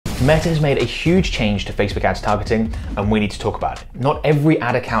Meta has made a huge change to Facebook ads targeting, and we need to talk about it. Not every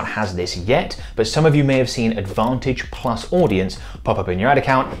ad account has this yet, but some of you may have seen Advantage Plus Audience pop up in your ad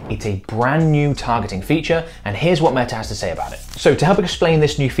account. It's a brand new targeting feature, and here's what Meta has to say about it. So to help explain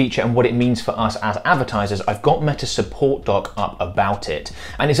this new feature and what it means for us as advertisers, I've got Meta's support doc up about it.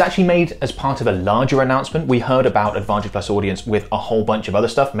 And it's actually made as part of a larger announcement. We heard about Advantage Plus Audience with a whole bunch of other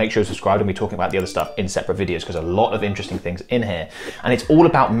stuff. Make sure you're subscribed and we're talking about the other stuff in separate videos because a lot of interesting things in here. And it's all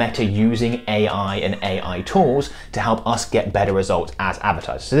about Meta using AI and AI tools to help us get better results as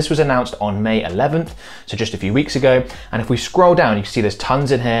advertisers. So this was announced on May 11th, so just a few weeks ago. And if we scroll down, you can see there's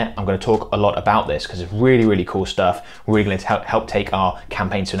tons in here. I'm going to talk a lot about this because it's really, really cool stuff. We're really going to help take our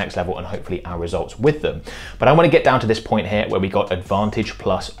campaigns to the next level and hopefully our results with them. But I want to get down to this point here where we got Advantage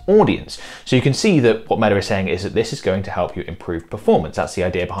Plus Audience. So you can see that what Meta is saying is that this is going to help you improve performance. That's the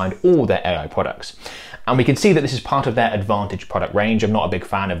idea behind all their AI products. And we can see that this is part of their Advantage product range. I'm not a big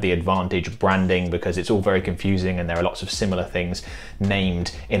fan of the Advantage branding because it's all very confusing and there are lots of similar things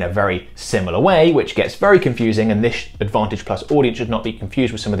named in a very similar way, which gets very confusing. And this Advantage Plus Audience should not be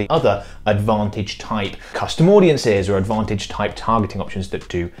confused with some of the other Advantage type custom audiences or Advantage type targeting options that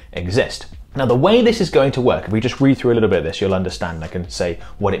do exist. Now, the way this is going to work, if we just read through a little bit of this, you'll understand, and I can say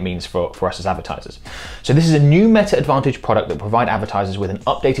what it means for us as advertisers. So this is a new Meta Advantage product that provides advertisers with an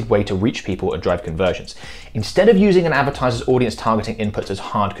updated way to reach people and drive conversions. Instead of using an advertiser's audience targeting inputs as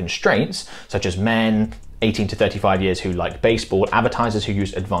hard constraints, such as men, 18 to 35 years who like baseball, advertisers who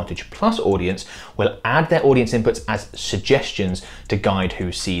use Advantage Plus Audience will add their audience inputs as suggestions to guide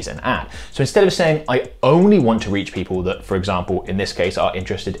who sees an ad. So instead of saying, I only want to reach people that, for example, in this case, are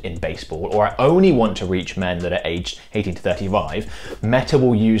interested in baseball, or I only want to reach men that are aged 18 to 35, Meta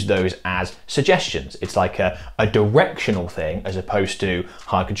will use those as suggestions. It's like a directional thing as opposed to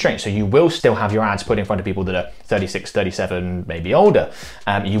hard constraints. So you will still have your ads put in front of people that are 36, 37, maybe older.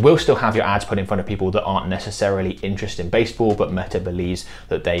 You will still have your ads put in front of people that aren't necessarily interested in baseball, but Meta believes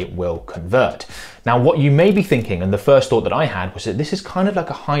that they will convert. Now, what you may be thinking, and the first thought that I had, was that this is kind of like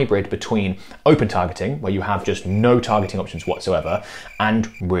a hybrid between open targeting, where you have just no targeting options whatsoever,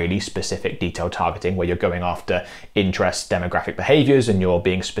 and really specific detailed targeting, where you're going after interests, demographic behaviors, and you're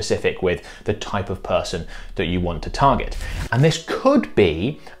being specific with the type of person that you want to target. And this could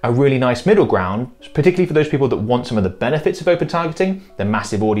be a really nice middle ground, particularly for those people that want some of the benefits of open targeting, the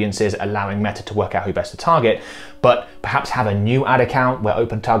massive audiences allowing Meta to work out who best to target, but perhaps have a new ad account where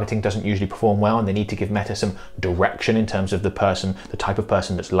open targeting doesn't usually perform well and they need to give Meta some direction in terms of the type of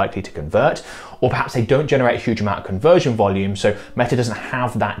person that's likely to convert, or perhaps they don't generate a huge amount of conversion volume, so Meta doesn't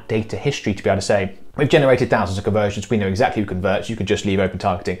have that data history to be able to say, we've generated thousands of conversions, we know exactly who converts, you can just leave open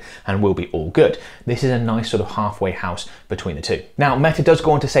targeting and we'll be all good. This is a nice sort of halfway house between the two. Now, Meta does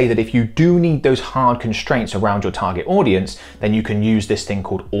go on to say that if you do need those hard constraints around your target audience, then you can use this thing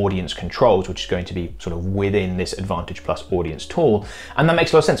called audience controls, which is going to be sort of within this Advantage Plus Audience tool. And that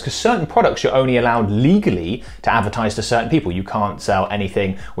makes a lot of sense because certain products you're only allowed legally to advertise to certain people. You can't sell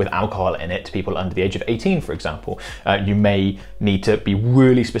anything with alcohol in it to people under the age of 18, for example. You may need to be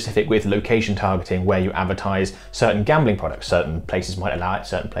really specific with location targeting where you advertise certain gambling products. Certain places might allow it,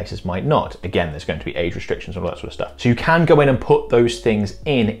 certain places might not. Again, there's going to be age restrictions and all that sort of stuff. So you can go in and put those things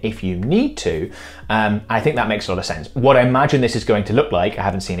in if you need to. I think that makes a lot of sense. What I imagine this is going to look like, I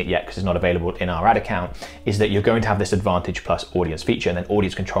haven't seen it yet because it's not available in our ad account, is that you're going to have this Advantage Plus Audience feature, and then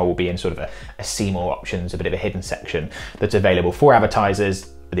audience control will be in sort of a see more options, a bit of a hidden section that's available for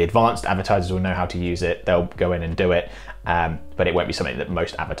advertisers. The advanced advertisers will know how to use it. They'll go in and do it. But it won't be something that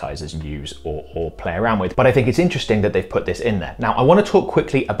most advertisers use or play around with. But I think it's interesting that they've put this in there. Now, I want to talk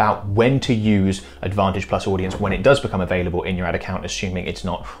quickly about when to use Advantage Plus Audience when it does become available in your ad account, assuming it's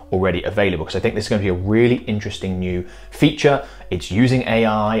not already available, because I think this is going to be a really interesting new feature. It's using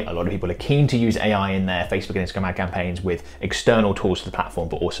AI. A lot of people are keen to use AI in their Facebook and Instagram ad campaigns with external tools to the platform,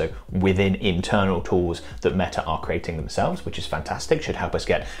 but also within internal tools that Meta are creating themselves, which is fantastic, should help us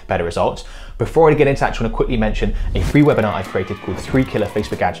get better results. Before I get into that, I just want to quickly mention a free webinar I've created called 3 Killer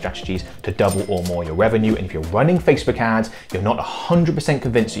Facebook Ad Strategies to Double or More Your Revenue. And if you're running Facebook ads, you're not 100%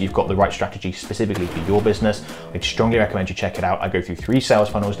 convinced that you've got the right strategy specifically for your business, I'd strongly recommend you check it out. I go through 3 sales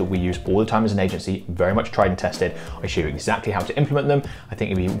funnels that we use all the time as an agency, very much tried and tested. I show you exactly how to implement them. I think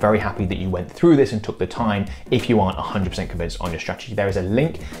you'd be very happy that you went through this and took the time if you aren't 100% convinced on your strategy. There is a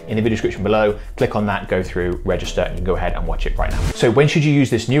link in the video description below. Click on that, go through, register, and you can go ahead and watch it right now. So when should you use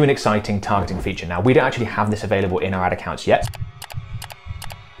this new and exciting targeting feature? Now, we don't actually have this available in our ad accounts yet.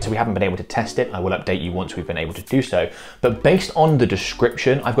 So we haven't been able to test it. I will update you once we've been able to do so. But based on the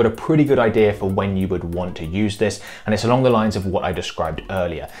description, I've got a pretty good idea for when you would want to use this. And it's along the lines of what I described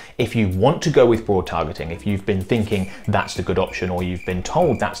earlier. If you want to go with broad targeting, if you've been thinking that's the good option, or you've been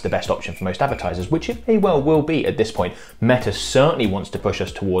told that's the best option for most advertisers, which it may well will be at this point, Meta certainly wants to push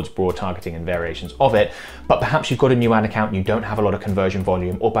us towards broad targeting and variations of it. But perhaps you've got a new ad account and you don't have a lot of conversion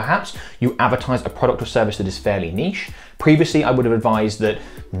volume, or perhaps you advertise a product or service that is fairly niche. Previously, I would have advised that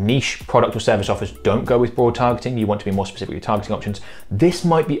niche product or service offers don't go with broad targeting. You want to be more specific with targeting options. This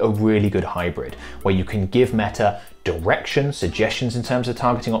might be a really good hybrid where you can give Meta direction, suggestions in terms of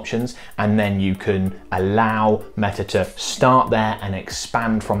targeting options, and then you can allow Meta to start there and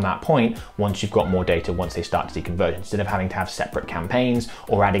expand from that point once you've got more data, once they start to see conversion. Instead of having to have separate campaigns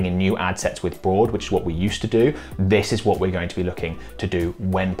or adding in new ad sets with broad, which is what we used to do, this is what we're going to be looking to do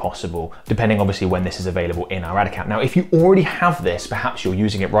when possible, depending obviously when this is available in our ad account. Now, if you already have this, perhaps you're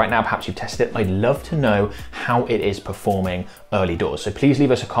using it right now, perhaps you've tested it, I'd love to know how it is performing early doors. So please leave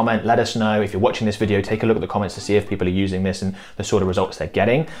us a comment, let us know. If you're watching this video, take a look at the comments to see if people are using this and the sort of results they're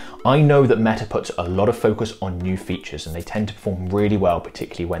getting. I know that Meta puts a lot of focus on new features and they tend to perform really well,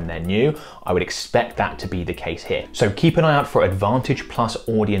 particularly when they're new. I would expect that to be the case here. So keep an eye out for Advantage Plus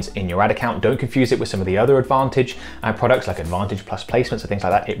Audience in your ad account. Don't confuse it with some of the other Advantage products like Advantage Plus Placements and things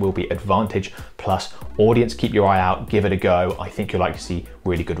like that. It will be Advantage Plus Audience. Keep your eye out, give it a go. I think you'll like to see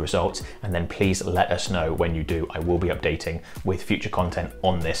really good results. And then please let us know when you do. I will be updating with future content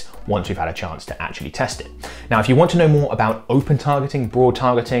on this once we've had a chance to actually test it. Now, if you want to know more about open targeting, broad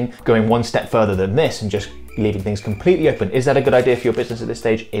targeting, going one step further than this and just leaving things completely open, is that a good idea for your business at this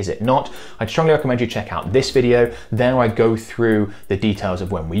stage? Is it not? I'd strongly recommend you check out this video. There I go through the details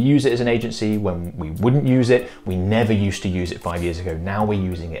of when we use it as an agency, when we wouldn't use it. We never used to use it 5 years ago. Now we're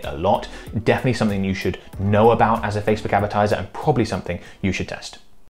using it a lot. Definitely something you should know about as a Facebook advertiser and probably something you should test.